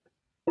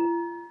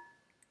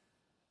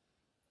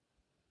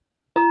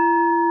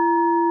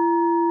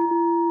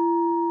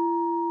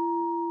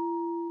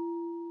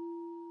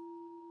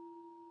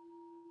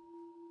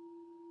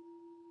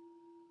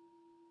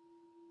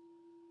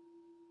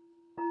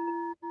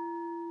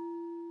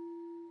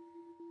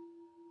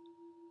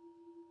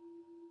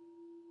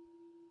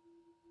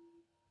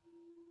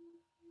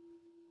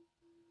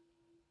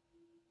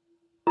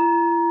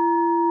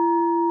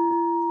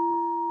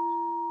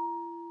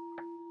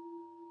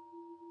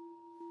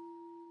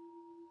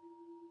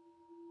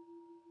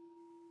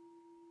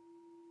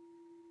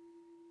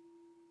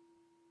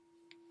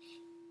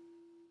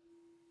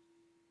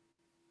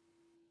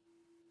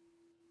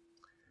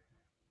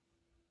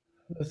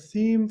The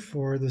theme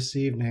for this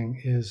evening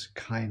is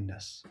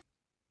kindness.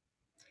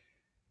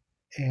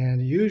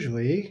 And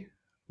usually,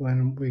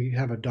 when we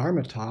have a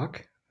Dharma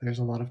talk, there's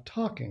a lot of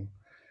talking.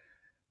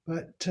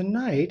 But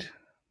tonight,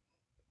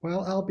 while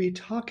I'll be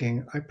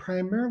talking, I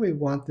primarily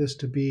want this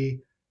to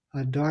be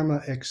a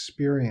Dharma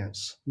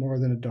experience more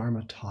than a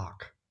Dharma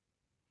talk.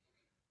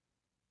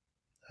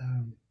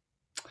 Um,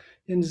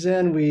 in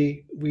Zen,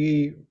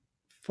 we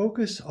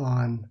focus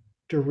on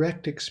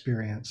direct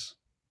experience.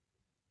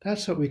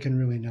 That's what we can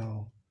really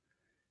know.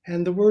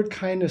 And the word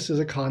kindness is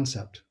a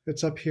concept.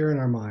 It's up here in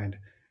our mind.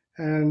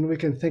 And we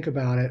can think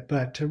about it,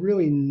 but to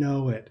really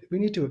know it, we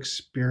need to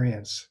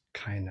experience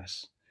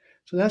kindness.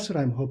 So that's what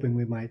I'm hoping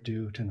we might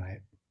do tonight.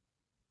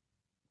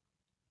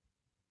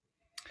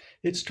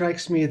 It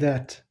strikes me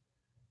that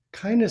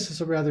kindness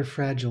is a rather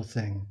fragile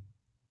thing.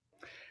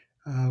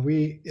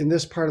 In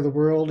this part of the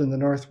world, in the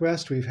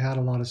Northwest, we've had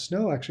a lot of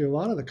snow. Actually, a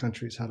lot of the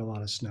countries had a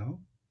lot of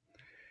snow.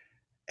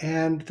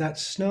 And that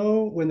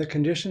snow, when the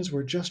conditions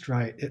were just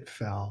right, it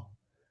fell.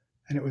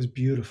 And it was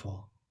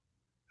beautiful.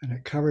 And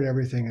it covered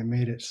everything and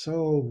made it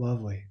so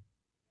lovely.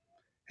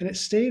 And it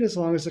stayed as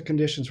long as the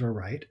conditions were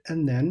right.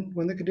 And then,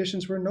 when the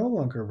conditions were no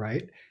longer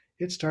right,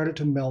 it started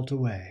to melt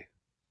away.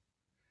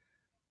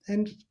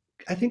 And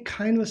I think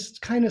kindness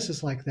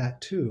is like that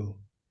too.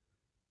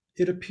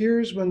 It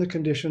appears when the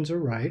conditions are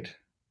right,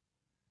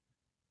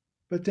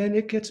 but then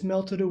it gets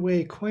melted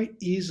away quite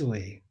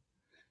easily.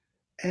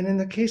 And in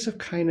the case of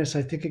kindness,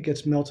 I think it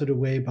gets melted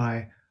away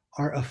by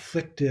our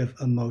afflictive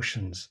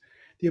emotions,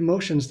 the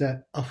emotions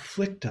that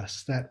afflict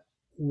us, that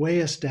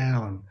weigh us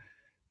down,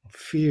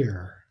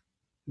 fear,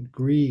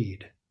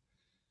 greed,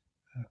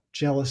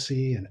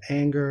 jealousy, and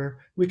anger.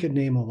 We could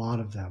name a lot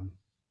of them.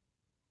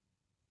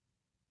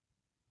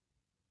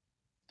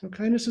 So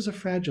kindness is a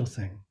fragile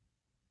thing.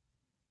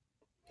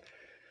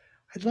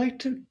 I'd like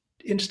to,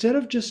 instead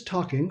of just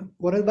talking,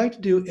 what I'd like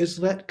to do is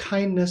let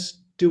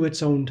kindness do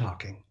its own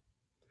talking.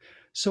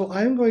 So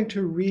I'm going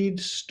to read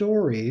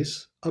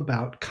stories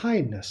about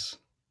kindness.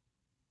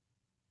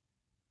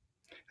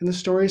 And the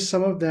stories,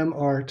 some of them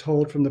are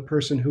told from the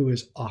person who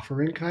is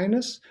offering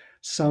kindness,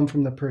 some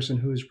from the person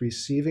who is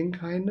receiving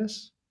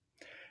kindness.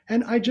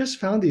 And I just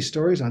found these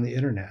stories on the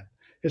internet.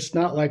 It's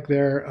not like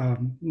they're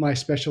my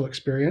special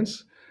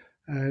experience.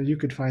 You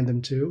could find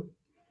them too.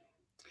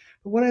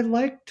 But what I'd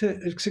like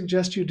to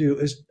suggest you do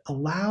is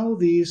allow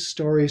these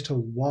stories to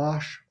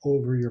wash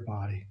over your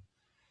body.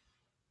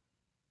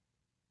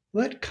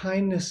 Let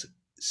kindness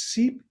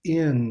seep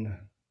in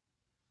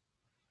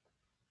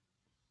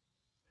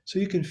so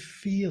you can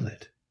feel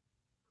it.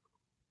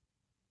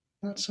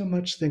 Not so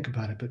much think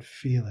about it, but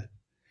feel it.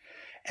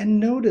 And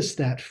notice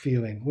that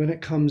feeling when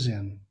it comes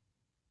in.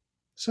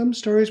 Some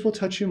stories will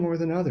touch you more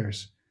than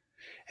others.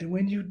 And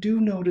when you do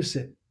notice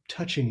it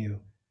touching you,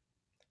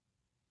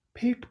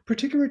 pay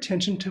particular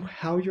attention to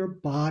how your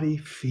body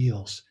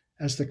feels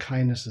as the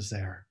kindness is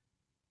there.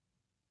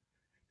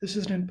 This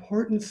is an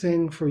important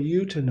thing for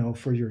you to know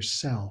for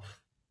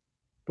yourself,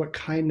 what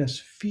kindness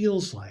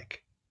feels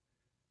like,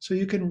 so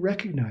you can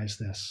recognize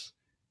this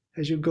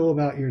as you go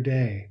about your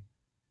day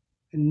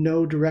and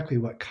know directly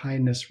what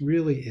kindness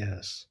really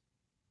is.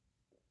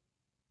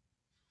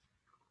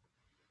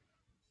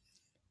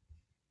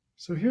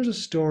 So here's a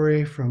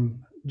story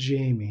from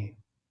Jamie.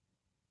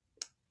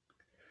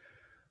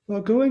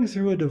 While going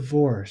through a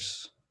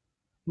divorce,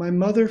 my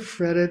mother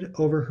fretted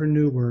over her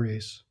new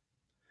worries.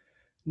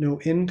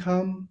 No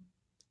income,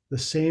 the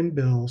same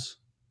bills,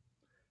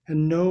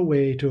 and no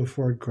way to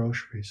afford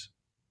groceries.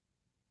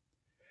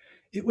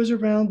 It was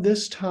around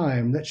this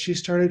time that she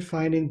started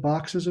finding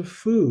boxes of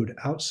food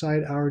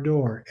outside our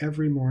door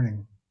every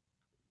morning.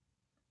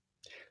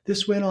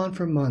 This went on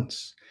for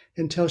months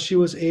until she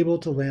was able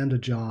to land a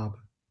job.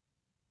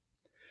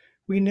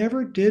 We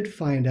never did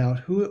find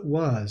out who it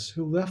was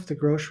who left the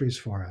groceries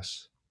for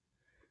us,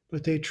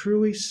 but they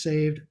truly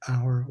saved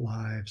our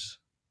lives.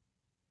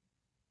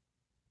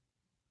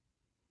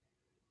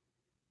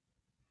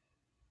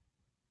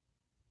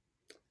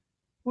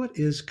 What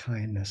is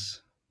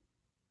kindness?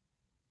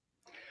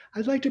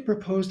 I'd like to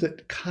propose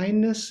that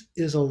kindness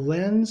is a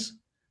lens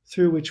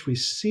through which we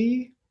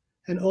see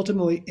and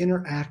ultimately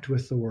interact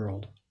with the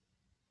world.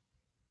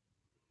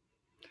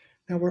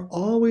 Now, we're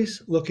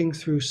always looking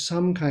through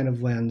some kind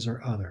of lens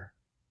or other.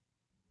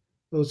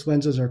 Those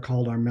lenses are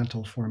called our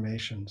mental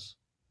formations.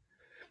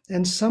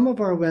 And some of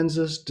our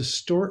lenses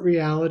distort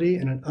reality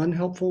in an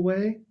unhelpful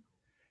way,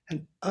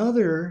 and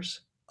other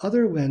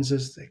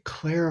lenses that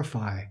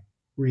clarify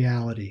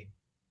reality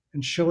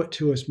and show it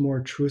to us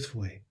more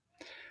truthfully.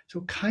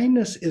 So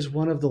kindness is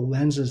one of the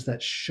lenses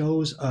that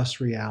shows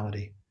us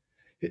reality.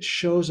 It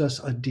shows us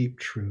a deep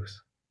truth.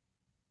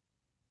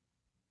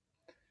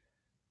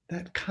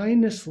 That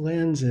kindness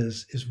lens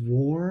is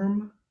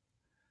warm,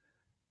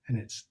 and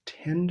it's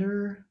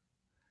tender,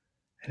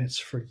 and it's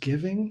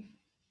forgiving.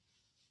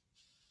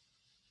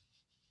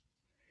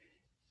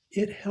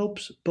 It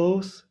helps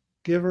both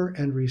giver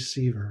and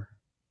receiver.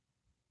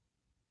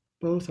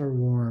 Both are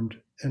warmed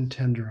and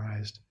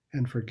tenderized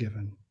and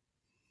forgiven.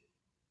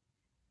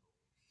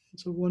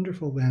 It's a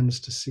wonderful lens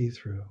to see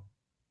through.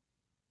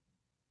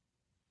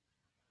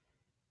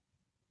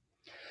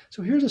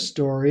 So here's a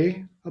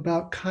story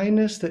about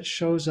kindness that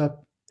shows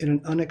up in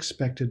an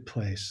unexpected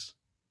place.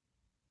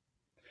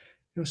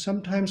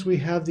 Sometimes we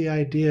have the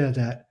idea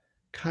that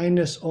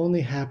kindness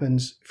only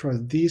happens for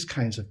these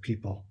kinds of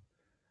people,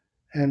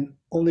 and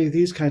only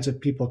these kinds of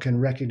people can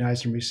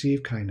recognize and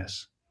receive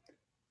kindness.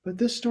 But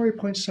this story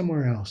points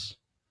somewhere else.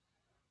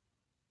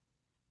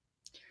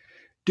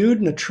 Dude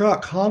in a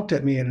truck honked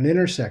at me at an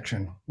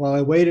intersection while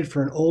I waited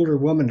for an older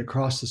woman to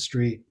cross the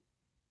street.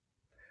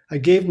 I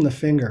gave him the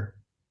finger.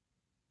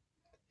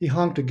 He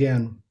honked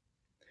again.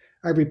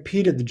 I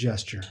repeated the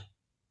gesture.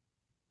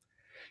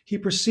 He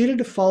proceeded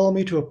to follow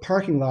me to a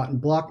parking lot and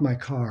block my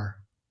car.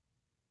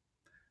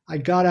 I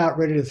got out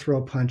ready to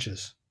throw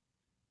punches.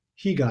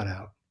 He got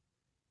out.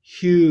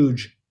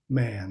 Huge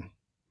man.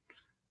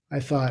 I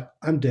thought,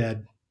 I'm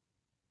dead.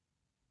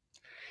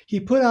 He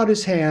put out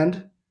his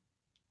hand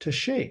to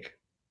shake.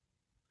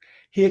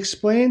 He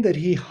explained that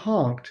he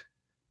honked,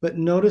 but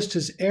noticed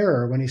his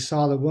error when he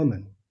saw the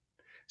woman.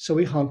 So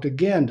he honked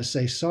again to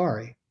say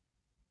sorry.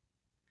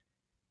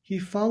 He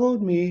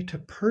followed me to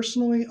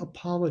personally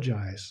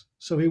apologize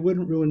so he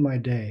wouldn't ruin my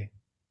day.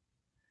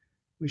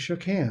 We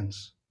shook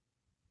hands.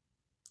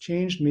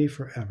 Changed me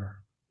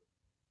forever.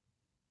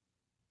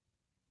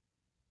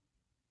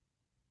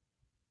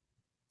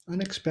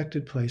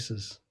 Unexpected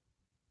places.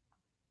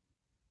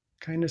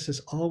 Kindness is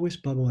always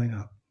bubbling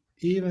up,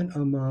 even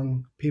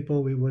among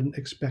people we wouldn't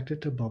expect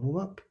it to bubble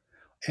up,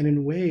 and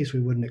in ways we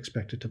wouldn't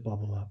expect it to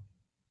bubble up.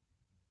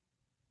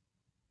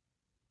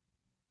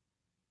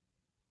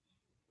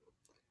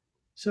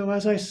 So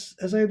as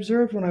I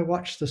observed when I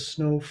watched the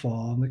snow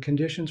fall and the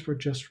conditions were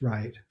just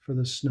right for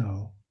the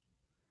snow,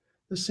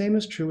 the same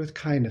is true with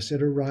kindness.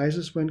 It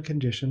arises when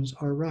conditions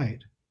are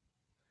right.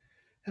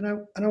 And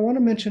I want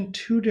to mention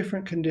two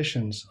different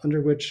conditions under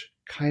which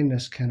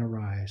kindness can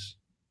arise.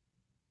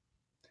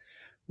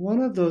 One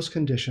of those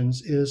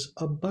conditions is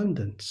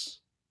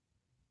abundance.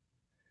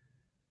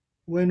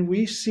 When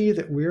we see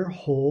that we're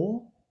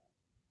whole,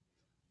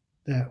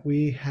 that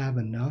we have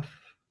enough,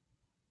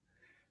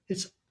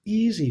 it's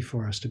easy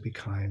for us to be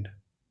kind.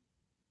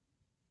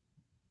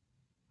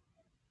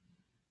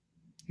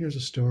 Here's a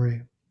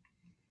story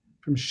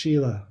from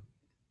Sheila.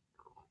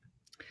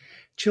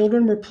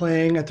 Children were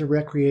playing at the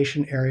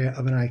recreation area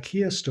of an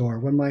IKEA store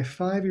when my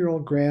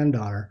 5-year-old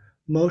granddaughter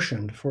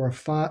motioned for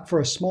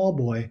a small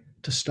boy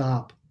to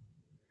stop.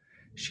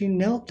 She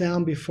knelt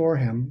down before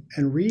him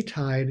and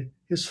retied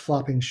his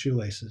flopping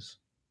shoelaces.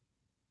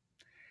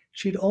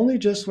 She'd only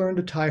just learned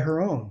to tie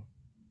her own.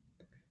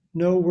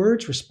 No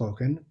words were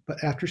spoken,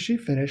 but after she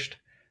finished,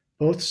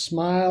 both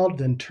smiled,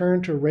 then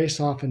turned to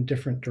race off in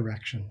different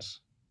directions.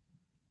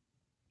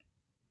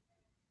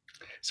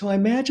 So I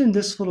imagine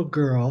this little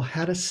girl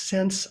had a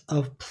sense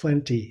of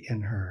plenty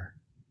in her,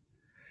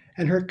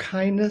 and her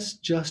kindness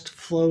just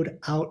flowed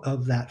out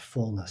of that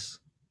fullness.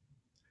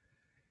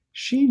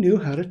 She knew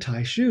how to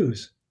tie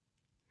shoes.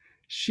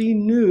 She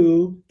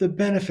knew the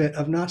benefit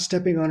of not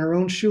stepping on her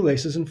own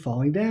shoelaces and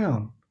falling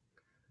down.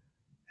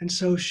 And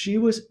so she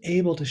was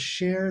able to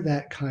share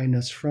that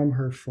kindness from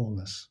her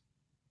fullness.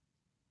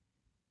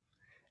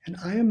 And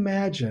I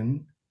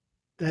imagine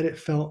that it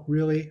felt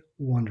really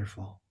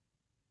wonderful.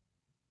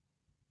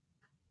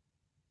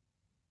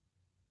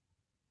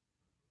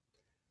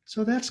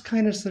 So that's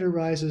kindness that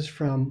arises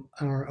from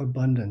our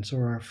abundance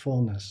or our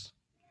fullness.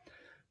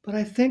 But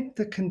I think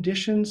the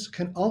conditions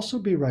can also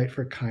be right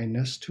for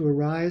kindness to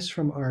arise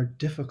from our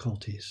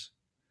difficulties,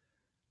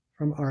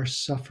 from our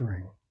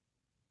suffering.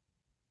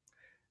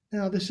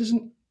 Now, this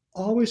isn't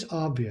always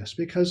obvious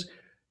because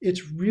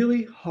it's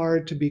really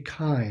hard to be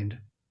kind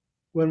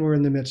when we're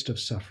in the midst of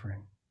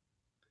suffering.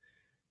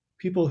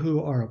 People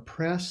who are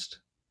oppressed,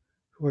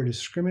 who are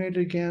discriminated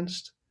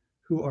against,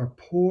 who are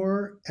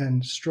poor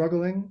and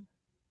struggling,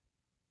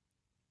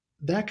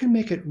 that can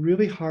make it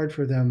really hard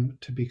for them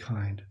to be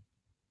kind.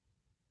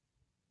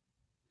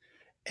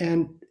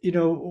 And,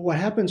 what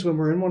happens when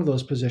we're in one of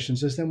those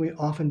positions is then we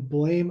often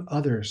blame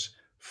others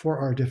for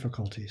our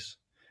difficulties.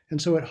 And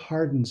so it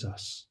hardens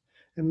us.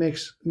 It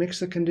makes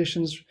the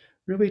conditions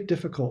really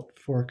difficult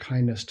for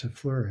kindness to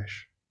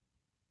flourish.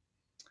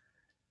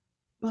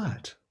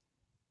 But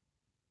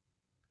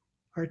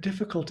our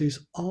difficulties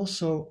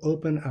also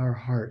open our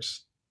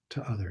hearts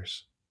to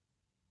others.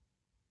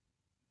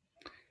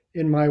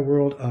 In my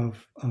world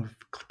of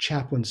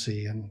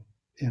chaplaincy and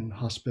in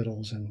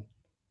hospitals and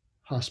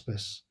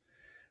hospice,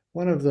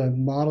 one of the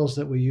models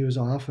that we use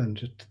often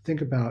to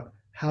think about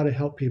how to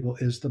help people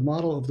is the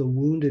model of the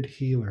wounded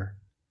healer.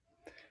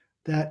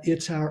 That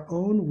it's our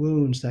own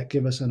wounds that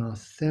give us an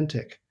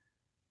authentic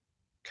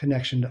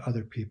connection to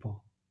other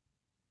people.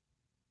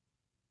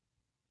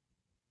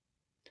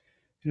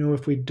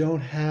 If we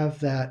don't have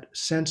that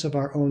sense of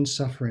our own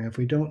suffering, if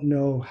we don't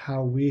know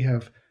how we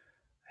have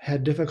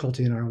had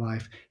difficulty in our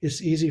life,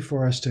 it's easy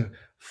for us to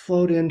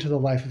float into the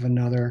life of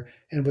another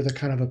and with a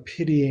kind of a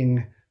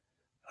pitying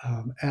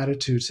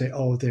attitude say,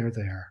 oh, they're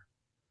there.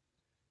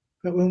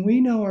 But when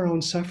we know our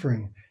own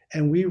suffering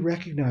and we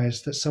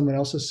recognize that someone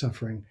else is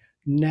suffering,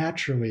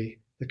 naturally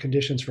the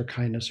conditions for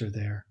kindness are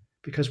there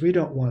because we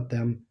don't want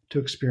them to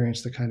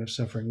experience the kind of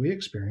suffering we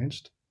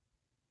experienced.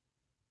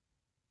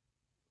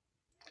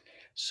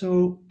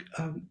 So,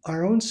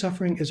 our own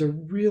suffering is a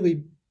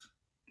really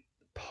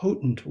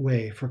potent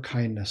way for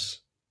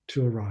kindness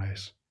to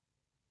arise.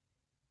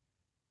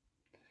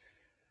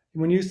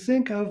 When you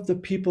think of the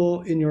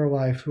people in your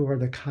life who are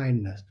the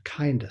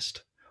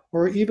kindest,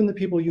 or even the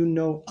people you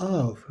know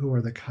of who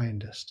are the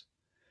kindest,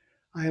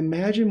 I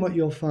imagine what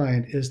you'll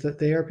find is that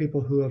they are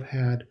people who have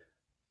had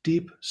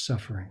deep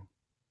suffering.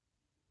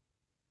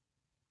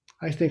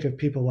 I think of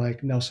people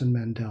like Nelson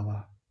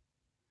Mandela,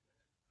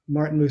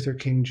 Martin Luther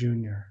King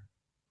Jr.,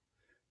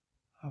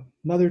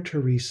 Mother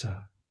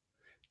Teresa,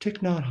 Thich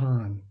Nhat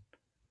Hanh.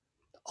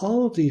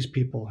 All of these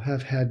people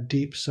have had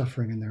deep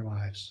suffering in their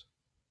lives.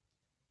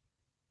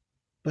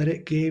 But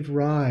it gave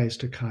rise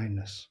to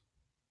kindness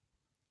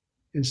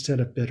instead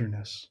of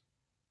bitterness.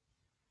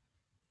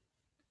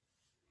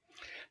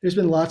 There's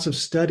been lots of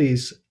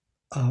studies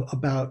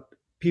about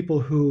people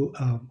who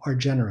are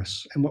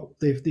generous. And what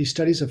these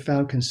studies have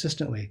found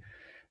consistently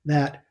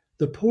that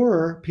the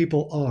poorer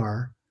people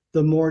are,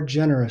 the more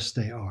generous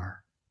they are.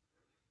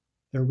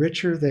 The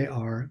richer they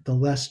are, the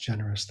less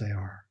generous they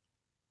are.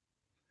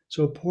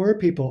 So poor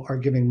people are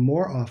giving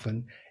more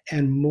often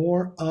and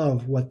more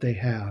of what they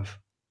have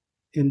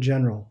in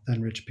general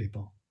than rich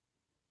people.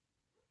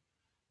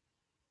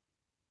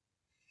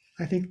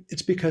 I think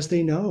it's because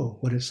they know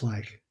what it's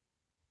like.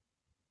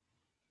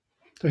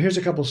 So here's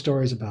a couple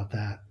stories about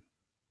that.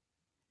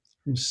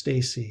 From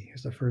Stacy,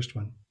 here's the first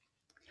one.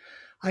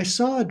 I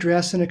saw a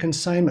dress in a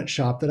consignment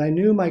shop that I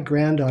knew my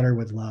granddaughter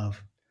would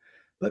love,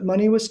 but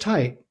money was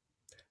tight,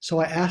 so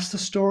I asked the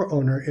store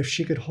owner if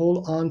she could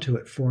hold on to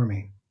it for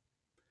me.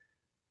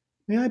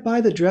 May I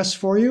buy the dress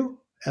for you?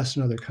 Asked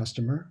another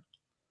customer.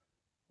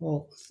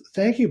 Well,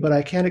 thank you, but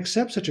I can't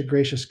accept such a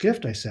gracious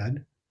gift, I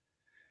said.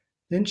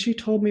 Then she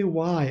told me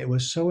why it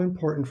was so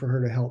important for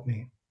her to help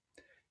me.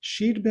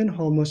 She'd been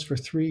homeless for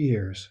 3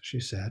 years, she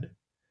said,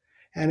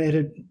 and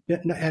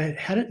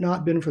had it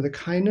not been for the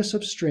kindness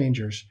of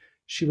strangers,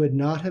 she would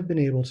not have been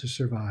able to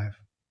survive.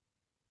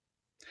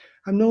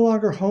 I'm no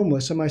longer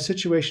homeless and my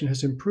situation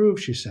has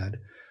improved, she said.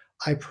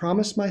 I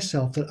promised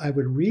myself that I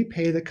would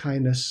repay the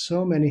kindness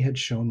so many had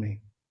shown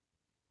me.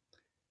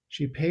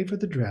 She paid for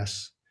the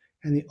dress,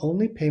 and the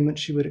only payment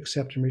she would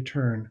accept in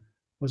return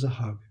was a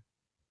hug.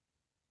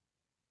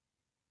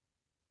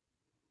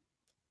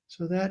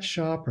 So that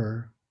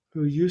shopper,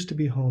 who used to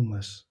be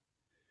homeless,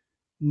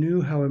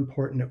 knew how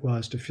important it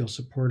was to feel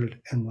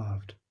supported and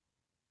loved.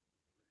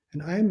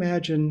 And I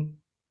imagine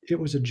it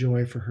was a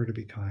joy for her to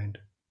be kind.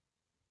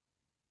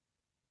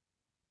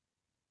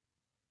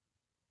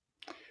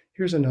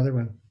 Here's another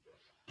one.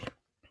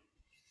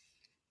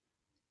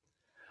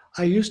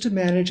 I used to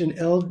manage an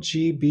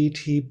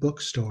LGBT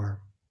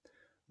bookstore.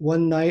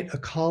 One night, a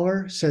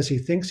caller says he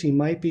thinks he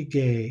might be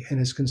gay and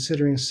is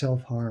considering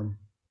self-harm.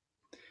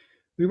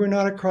 We were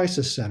not a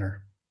crisis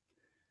center,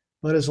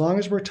 but as long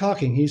as we're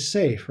talking, he's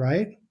safe,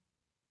 right?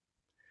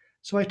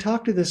 So I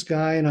talk to this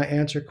guy and I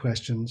answer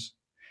questions,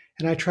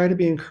 and I try to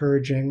be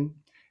encouraging,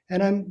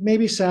 and I'm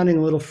maybe sounding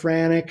a little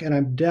frantic, and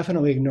I'm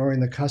definitely ignoring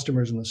the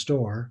customers in the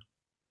store.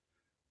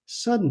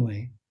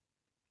 Suddenly,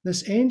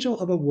 this angel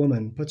of a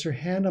woman puts her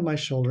hand on my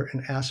shoulder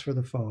and asks for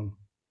the phone.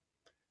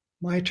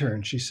 My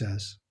turn, she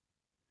says.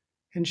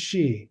 And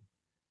she,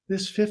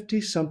 this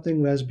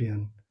 50-something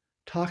lesbian,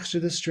 talks to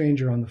the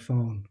stranger on the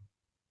phone.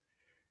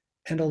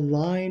 And a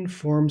line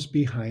forms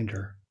behind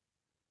her.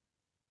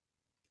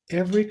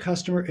 Every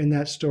customer in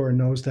that store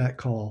knows that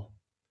call,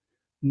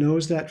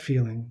 knows that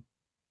feeling,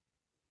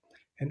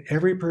 and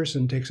every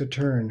person takes a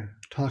turn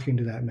talking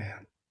to that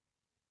man.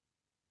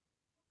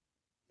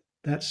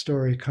 That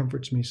story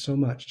comforts me so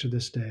much to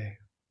this day.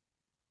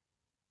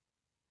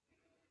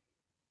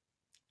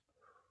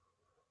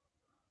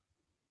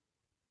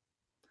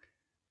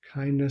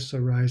 Kindness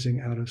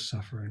arising out of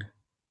suffering.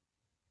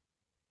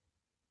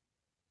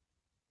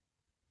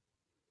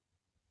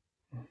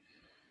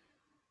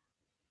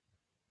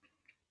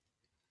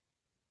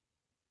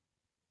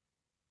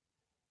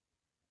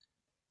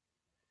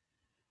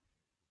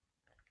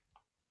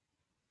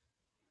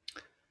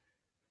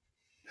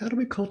 How do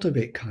we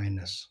cultivate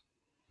kindness?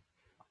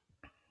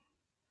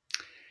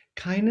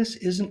 Kindness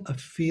isn't a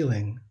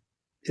feeling,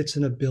 it's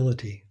an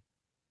ability.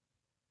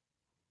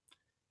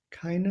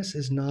 Kindness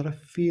is not a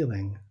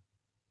feeling,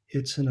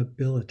 it's an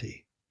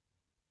ability.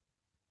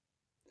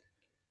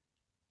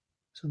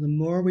 So the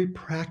more we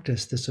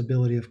practice this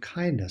ability of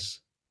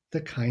kindness,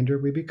 the kinder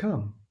we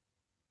become.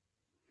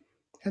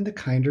 And the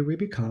kinder we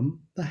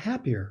become, the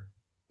happier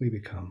we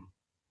become.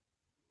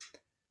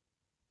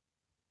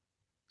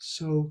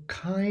 So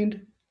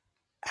kind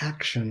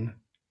action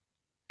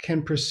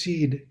can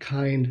precede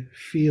kind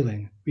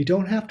feeling. We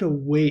don't have to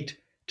wait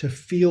to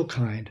feel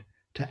kind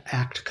to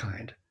act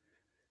kind.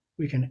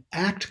 We can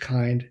act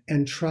kind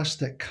and trust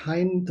that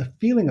the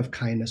feeling of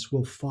kindness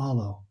will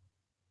follow.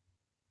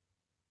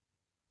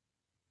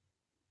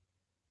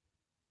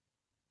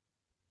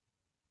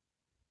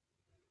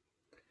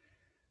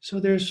 So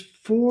there's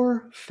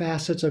four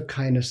facets of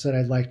kindness that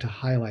I'd like to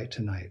highlight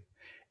tonight.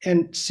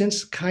 And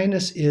since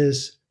kindness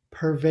is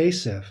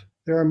pervasive,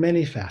 there are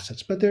many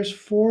facets, but there's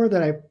four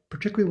that I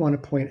particularly want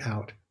to point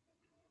out.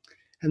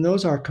 And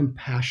those are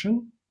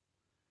compassion,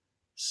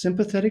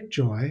 sympathetic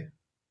joy,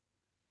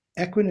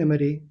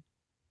 equanimity,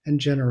 and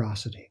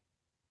generosity.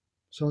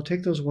 So I'll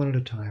take those one at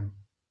a time.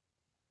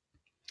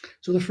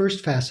 So the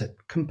first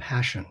facet,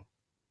 compassion,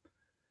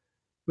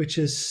 which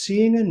is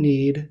seeing a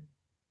need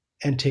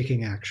and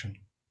taking action.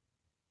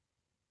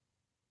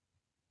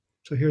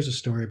 So here's a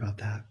story about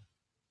that.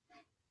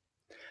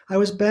 I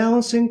was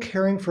balancing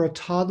caring for a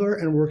toddler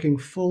and working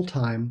full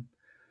time,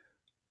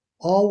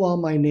 all while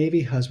my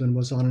Navy husband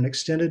was on an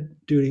extended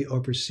duty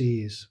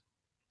overseas.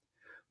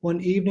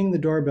 One evening, the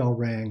doorbell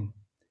rang.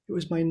 It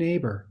was my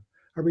neighbor,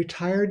 a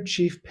retired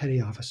chief petty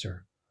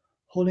officer,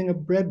 holding a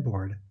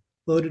breadboard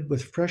loaded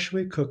with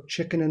freshly cooked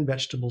chicken and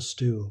vegetable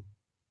stew.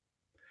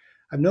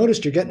 "I've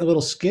noticed you're getting a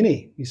little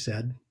skinny," he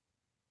said.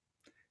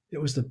 It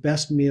was the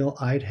best meal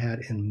I'd had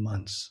in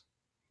months.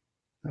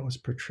 That was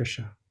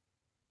Patricia.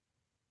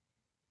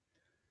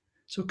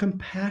 So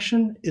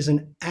compassion is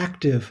an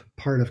active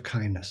part of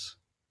kindness.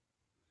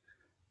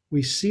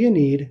 We see a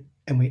need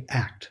and we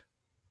act.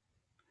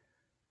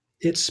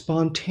 It's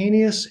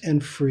spontaneous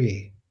and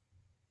free.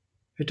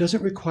 It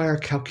doesn't require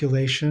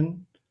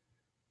calculation.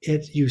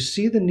 You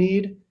see the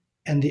need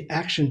and the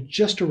action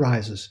just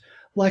arises,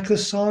 like the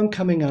song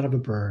coming out of a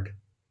bird.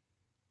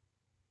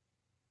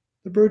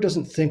 The bird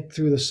doesn't think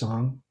through the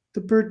song.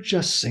 The bird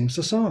just sings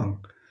the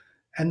song.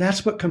 And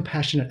that's what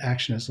compassionate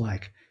action is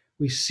like.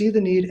 We see the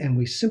need and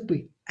we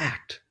simply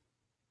act.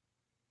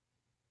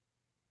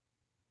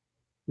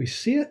 We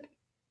see it,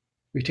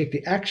 we take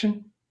the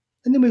action,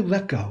 and then we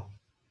let go.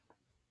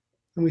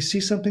 And we see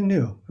something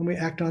new, and we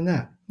act on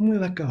that, and we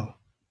let go.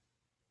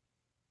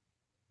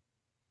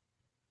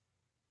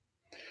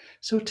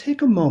 So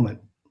take a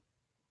moment,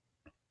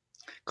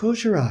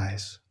 close your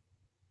eyes,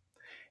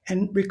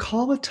 and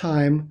recall a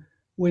time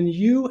when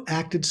you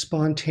acted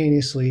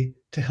spontaneously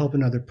to help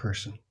another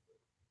person.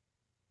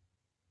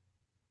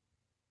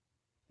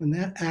 When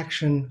that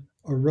action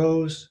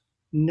arose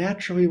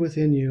naturally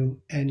within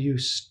you and you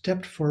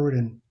stepped forward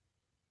and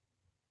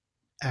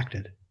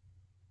acted.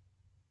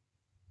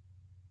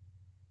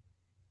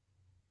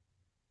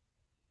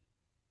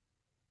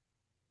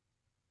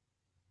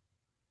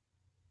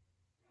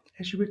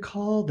 As you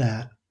recall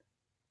that,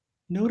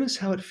 notice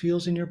how it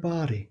feels in your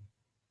body.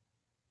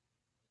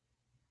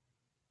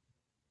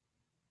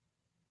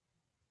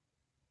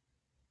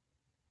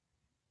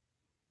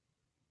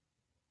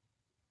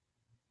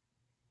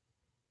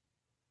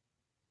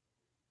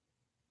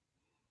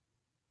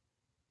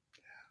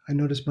 I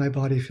notice my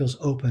body feels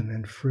open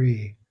and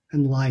free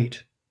and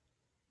light.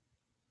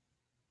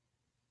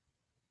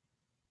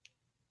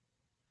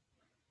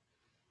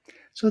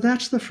 So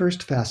that's the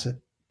first facet,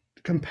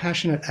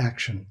 compassionate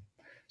action.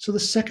 So the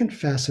second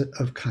facet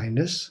of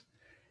kindness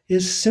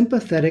is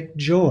sympathetic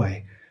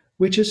joy,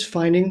 which is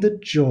finding the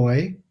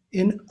joy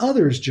in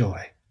others'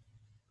 joy.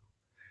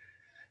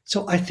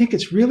 So I think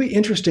it's really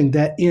interesting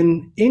that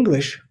in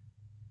English,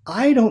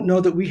 I don't know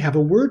that we have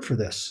a word for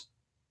this.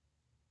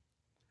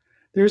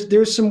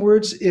 There's some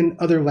words in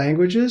other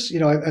languages.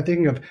 I'm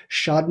thinking of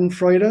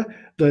Schadenfreude,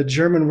 the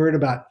German word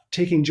about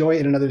taking joy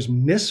in another's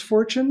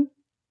misfortune.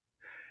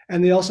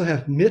 And they also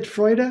have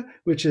Mitfreude,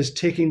 which is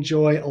taking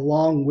joy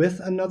along with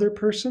another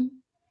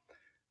person.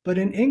 But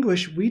in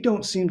English, we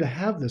don't seem to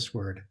have this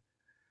word.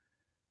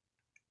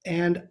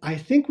 And I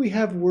think we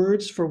have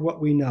words for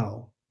what we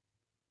know.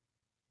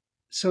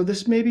 So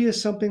this maybe is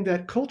something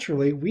that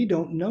culturally we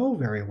don't know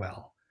very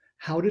well,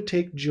 how to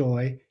take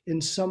joy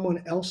in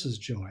someone else's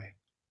joy.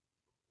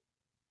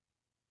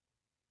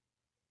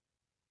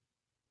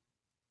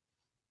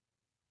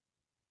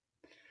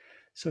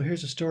 So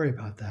here's a story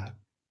about that.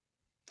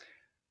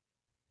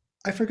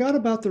 I forgot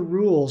about the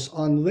rules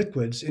on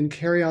liquids in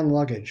carry-on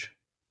luggage.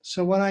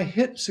 So when I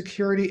hit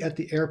security at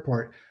the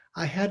airport,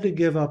 I had to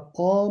give up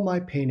all my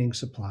painting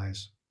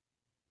supplies.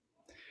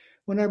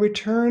 When I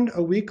returned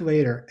a week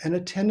later, an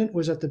attendant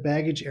was at the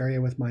baggage area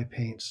with my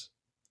paints.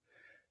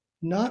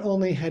 Not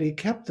only had he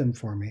kept them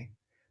for me,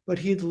 but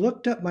he'd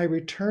looked up my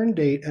return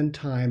date and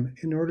time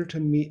in order to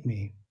meet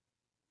me.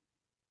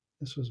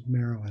 This was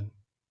Marilyn.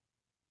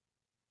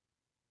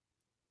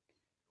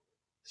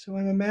 So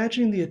I'm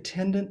imagining the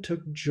attendant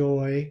took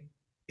joy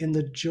in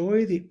the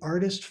joy the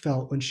artist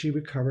felt when she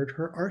recovered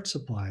her art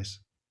supplies.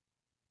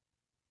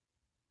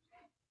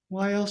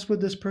 Why else would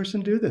this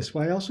person do this?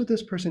 Why else would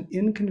this person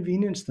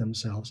inconvenience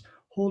themselves,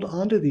 hold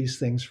on to these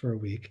things for a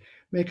week,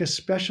 make a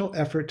special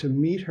effort to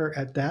meet her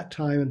at that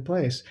time and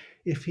place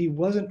if he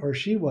wasn't or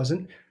she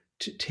wasn't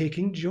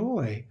taking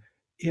joy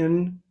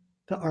in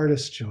the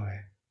artist's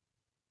joy?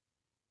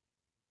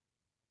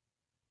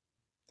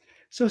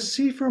 So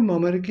see for a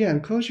moment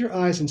again, close your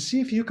eyes and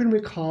see if you can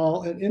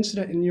recall an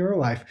incident in your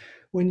life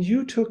when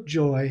you took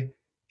joy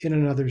in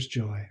another's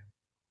joy.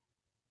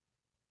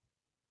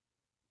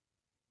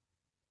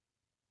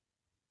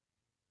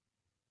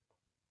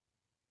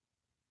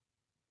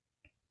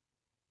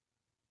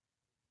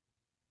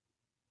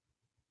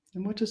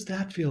 And what does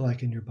that feel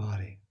like in your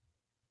body?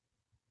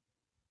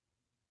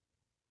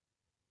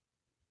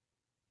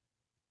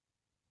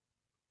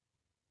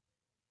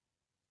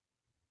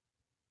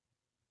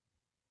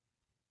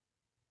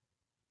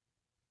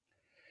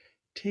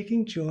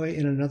 Taking joy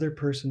in another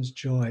person's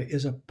joy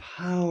is a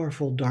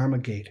powerful Dharma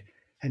gate.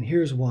 And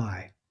here's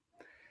why.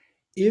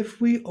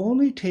 If we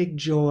only take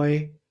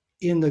joy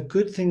in the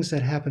good things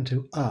that happen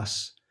to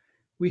us,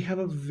 we have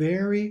a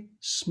very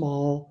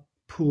small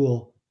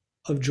pool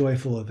of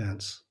joyful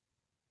events.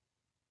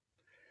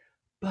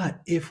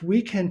 But if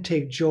we can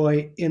take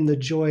joy in the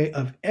joy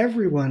of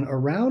everyone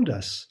around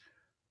us,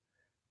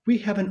 we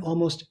have an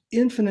almost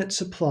infinite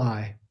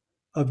supply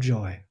of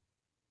joy.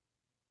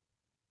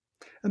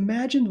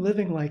 Imagine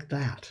living like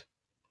that.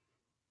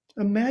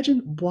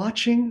 Imagine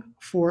watching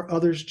for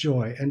others'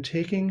 joy and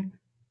taking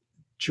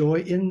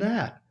joy in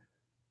that.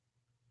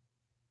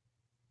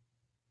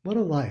 What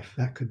a life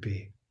that could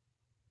be.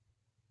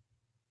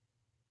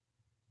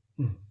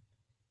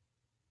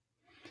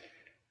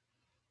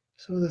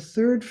 So, the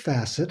third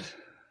facet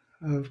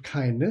of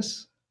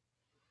kindness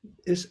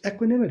is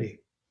equanimity.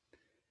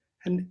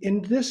 And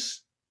in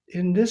this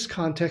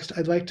context,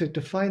 I'd like to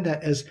define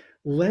that as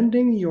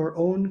lending your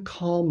own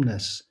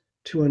calmness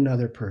to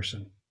another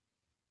person.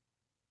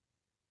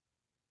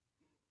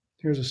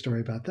 Here's a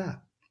story about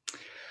that.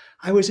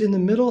 I was in the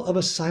middle of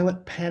a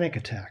silent panic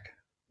attack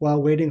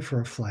while waiting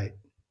for a flight.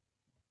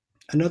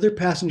 Another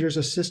passenger's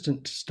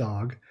assistant's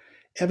dog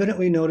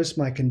evidently noticed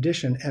my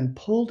condition and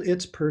pulled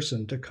its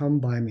person to come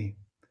by me.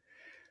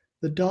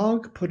 The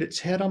dog put its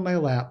head on my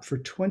lap for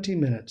 20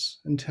 minutes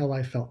until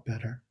I felt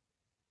better.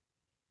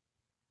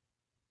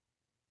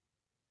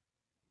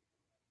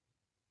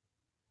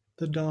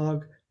 The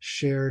dog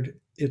shared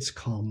its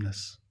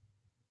calmness.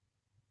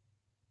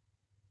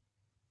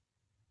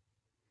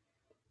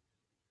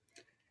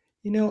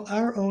 You know,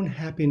 our own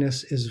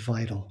happiness is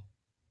vital.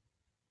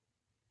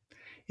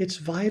 It's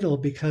vital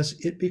because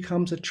it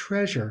becomes a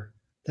treasure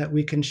that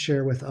we can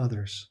share with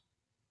others.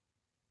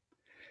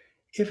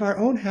 If our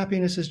own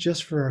happiness is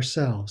just for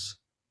ourselves,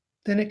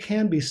 then it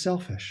can be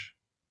selfish.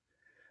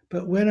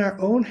 But when our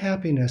own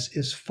happiness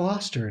is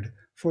fostered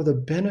for the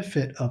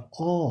benefit of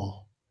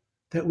all,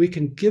 that we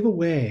can give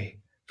away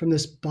from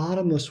this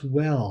bottomless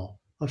well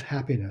of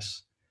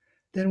happiness,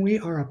 then we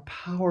are a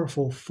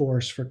powerful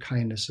force for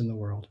kindness in the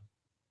world.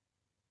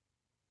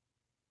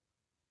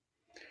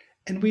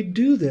 And we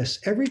do this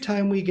every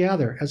time we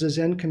gather as a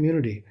Zen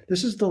community.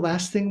 This is the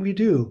last thing we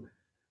do.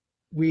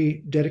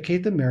 We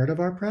dedicate the merit of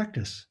our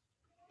practice.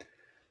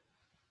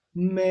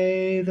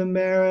 May the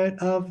merit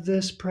of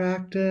this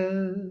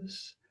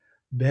practice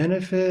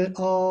benefit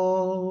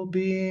all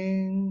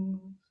beings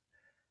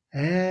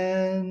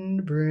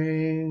and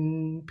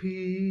bring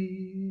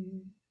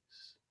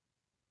peace.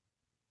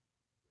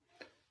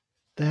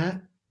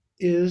 That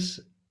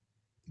is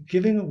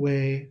giving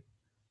away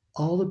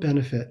all the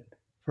benefit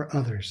for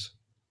others.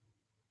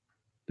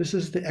 This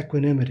is the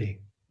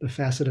equanimity, the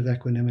facet of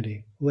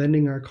equanimity,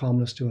 lending our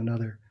calmness to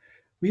another.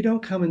 We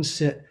don't come and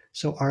sit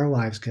so our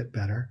lives get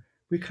better.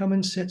 We come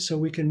and sit so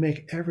we can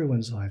make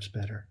everyone's lives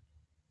better.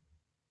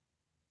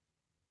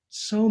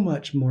 So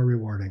much more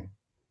rewarding.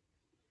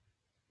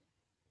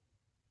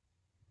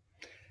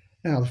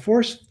 Now, the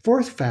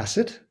fourth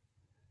facet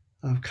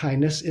of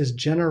kindness is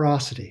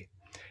generosity.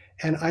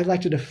 And I'd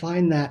like to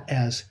define that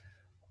as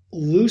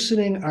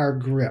loosening our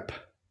grip.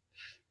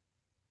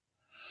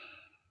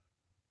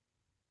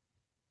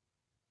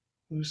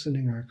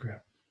 Loosening our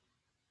grip.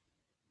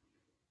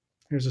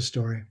 Here's a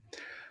story.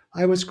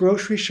 I was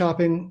grocery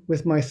shopping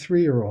with my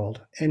 3-year-old,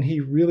 and he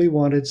really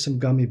wanted some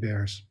gummy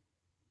bears.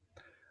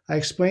 I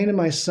explained to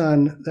my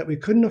son that we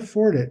couldn't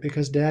afford it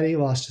because Daddy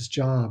lost his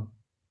job.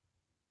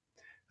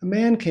 A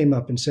man came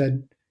up and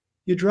said,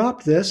 "You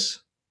dropped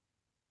this,"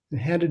 and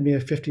handed me a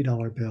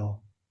 $50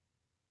 bill.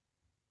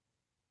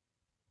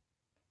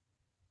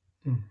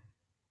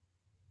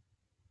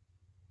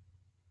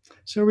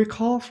 So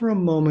recall for a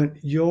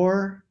moment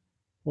your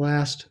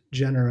last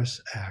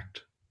generous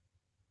act.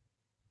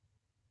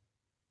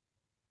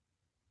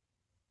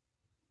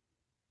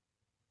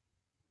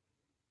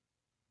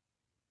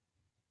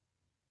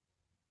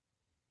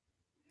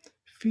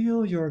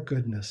 Feel your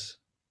goodness.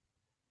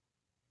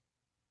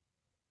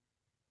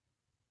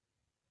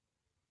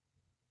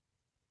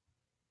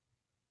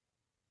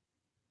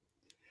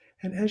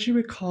 And as you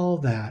recall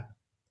that,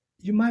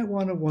 you might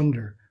want to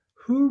wonder,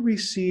 who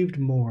received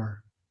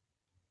more?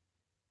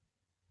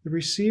 The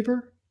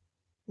receiver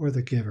or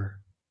the giver?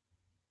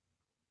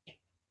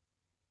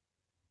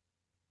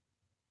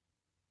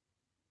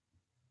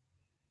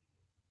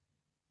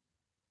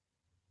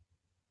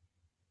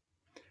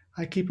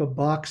 I keep a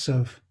box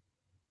of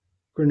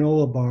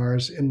granola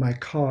bars in my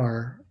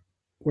car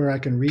where I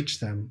can reach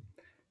them.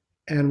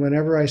 And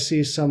whenever I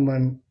see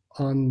someone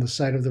on the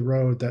side of the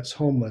road that's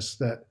homeless,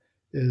 that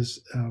is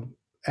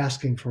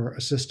asking for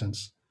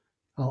assistance,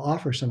 I'll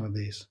offer some of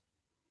these.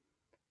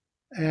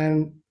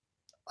 And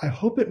I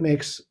hope it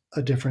makes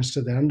a difference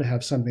to them to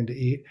have something to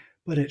eat,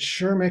 but it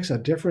sure makes a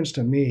difference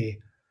to me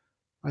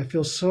I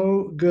feel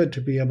so good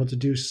to be able to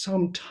do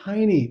some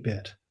tiny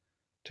bit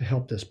to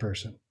help this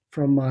person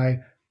from my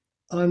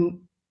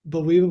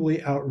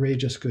unbelievably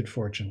outrageous good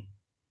fortune.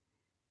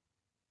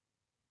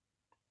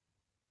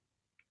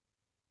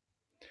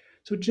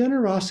 So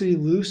generosity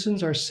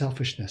loosens our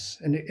selfishness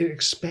and it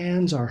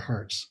expands our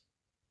hearts.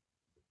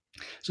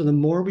 So the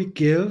more we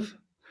give,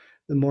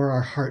 the more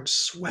our heart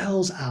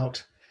swells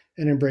out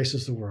and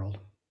embraces the world.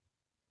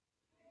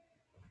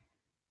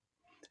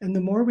 And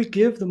the more we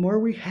give, the more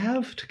we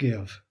have to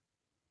give.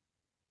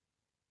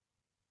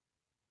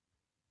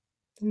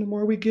 And the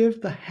more we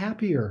give, the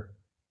happier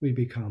we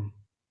become.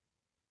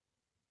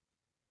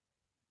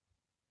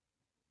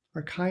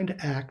 Our kind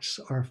acts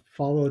are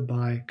followed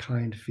by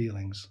kind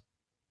feelings.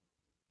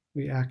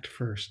 We act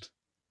first,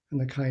 and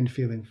the kind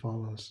feeling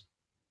follows.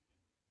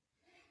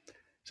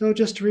 So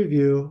just to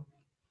review,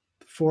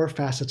 the four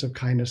facets of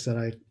kindness that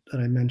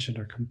I mentioned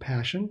are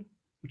compassion,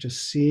 which is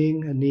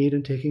seeing a need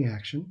and taking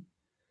action;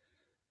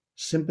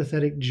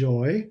 sympathetic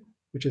joy,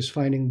 which is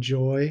finding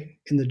joy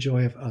in the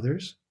joy of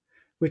others,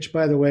 which,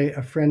 by the way,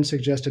 a friend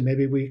suggested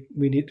maybe we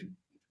need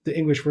the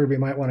English word we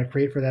might want to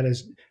create for that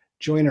is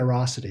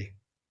joinerosity.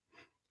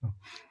 Oh,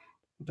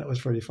 that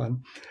was pretty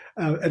fun.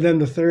 And then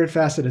the third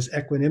facet is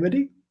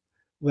equanimity,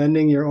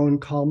 lending your own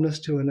calmness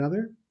to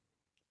another,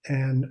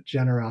 and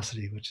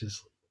generosity, which is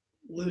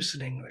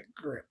loosening the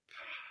grip.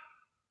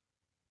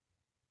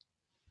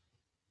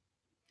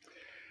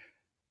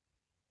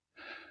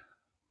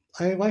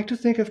 I like to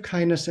think of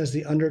kindness as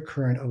the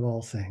undercurrent of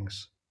all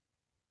things.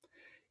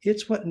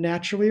 It's what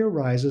naturally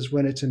arises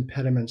when its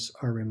impediments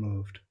are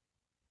removed.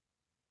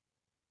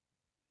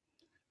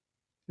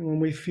 And when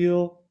we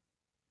feel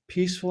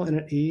peaceful and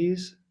at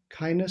ease,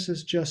 kindness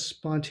is just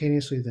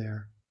spontaneously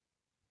there.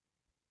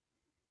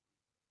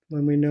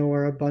 When we know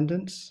our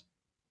abundance,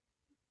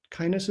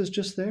 kindness is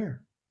just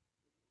there.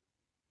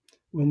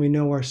 When we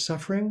know our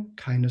suffering,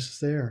 kindness is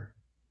there.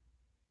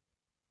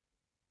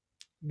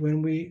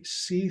 When we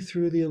see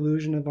through the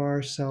illusion of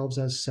ourselves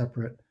as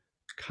separate,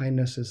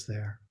 kindness is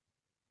there.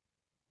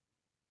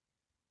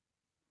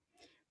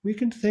 We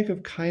can think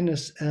of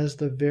kindness as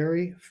the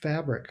very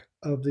fabric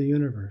of the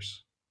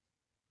universe.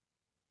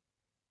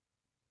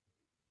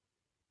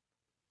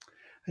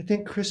 I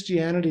think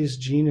Christianity's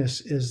genius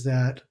is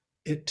that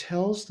it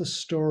tells the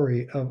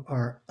story of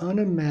our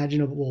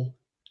unimaginable,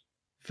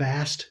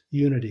 vast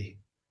unity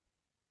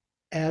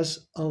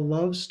as a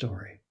love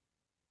story.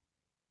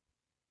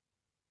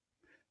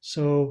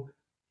 So,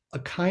 a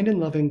kind and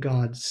loving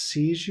God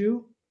sees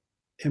you,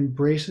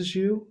 embraces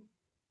you,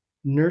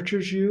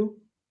 nurtures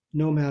you,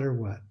 no matter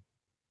what.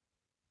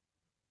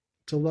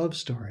 It's a love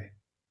story.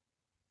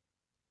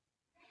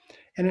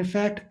 And in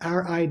fact,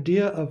 our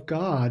idea of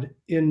God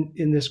in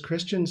this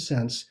Christian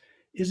sense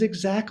is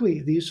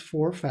exactly these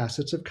four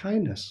facets of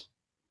kindness.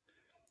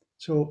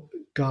 So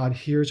God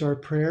hears our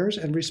prayers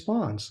and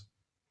responds.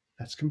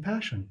 That's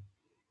compassion.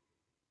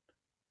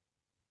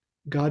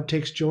 God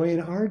takes joy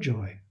in our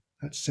joy.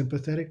 That's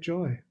sympathetic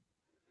joy.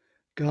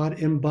 God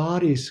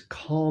embodies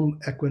calm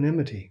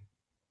equanimity.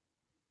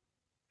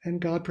 And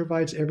God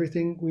provides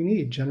everything we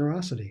need,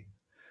 generosity.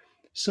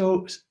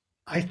 So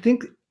I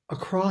think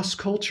across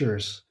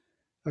cultures,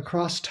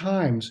 across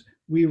times,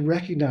 we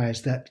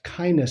recognize that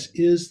kindness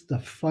is the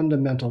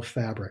fundamental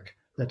fabric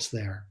that's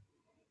there.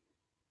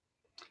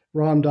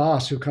 Ram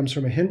Dass, who comes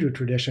from a Hindu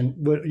tradition,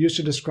 used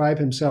to describe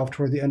himself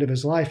toward the end of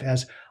his life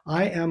as,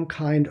 I am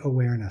kind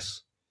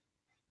awareness.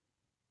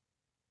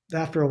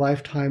 After a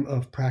lifetime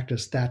of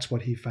practice, that's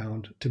what he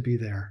found to be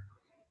there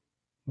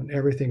when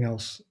everything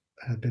else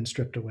had been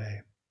stripped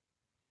away.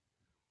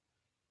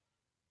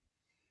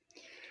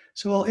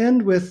 So I'll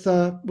end with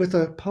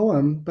a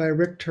poem by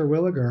Rick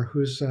Terwilliger,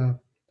 who's an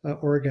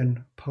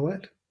Oregon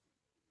poet.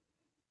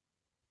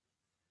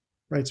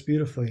 Writes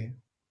beautifully.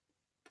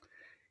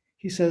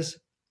 He says,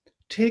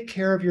 take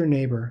care of your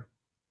neighbor.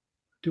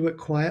 Do it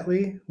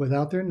quietly,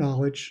 without their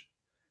knowledge,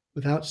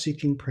 without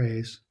seeking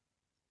praise.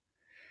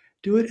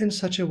 Do it in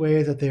such a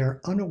way that they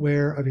are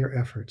unaware of your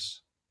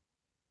efforts.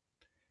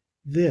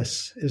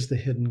 This is the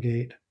hidden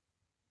gate,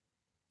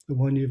 the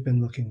one you've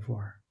been looking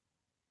for.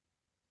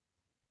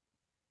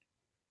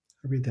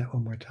 I'll read that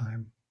one more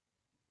time.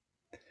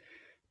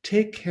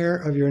 Take care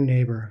of your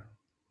neighbor.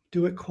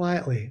 Do it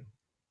quietly,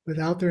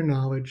 without their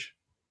knowledge,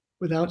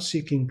 without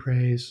seeking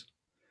praise.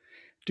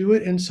 Do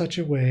it in such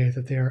a way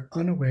that they are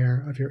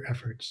unaware of your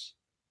efforts.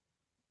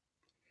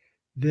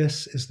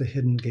 This is the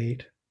hidden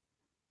gate,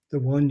 the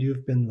one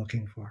you've been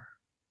looking for.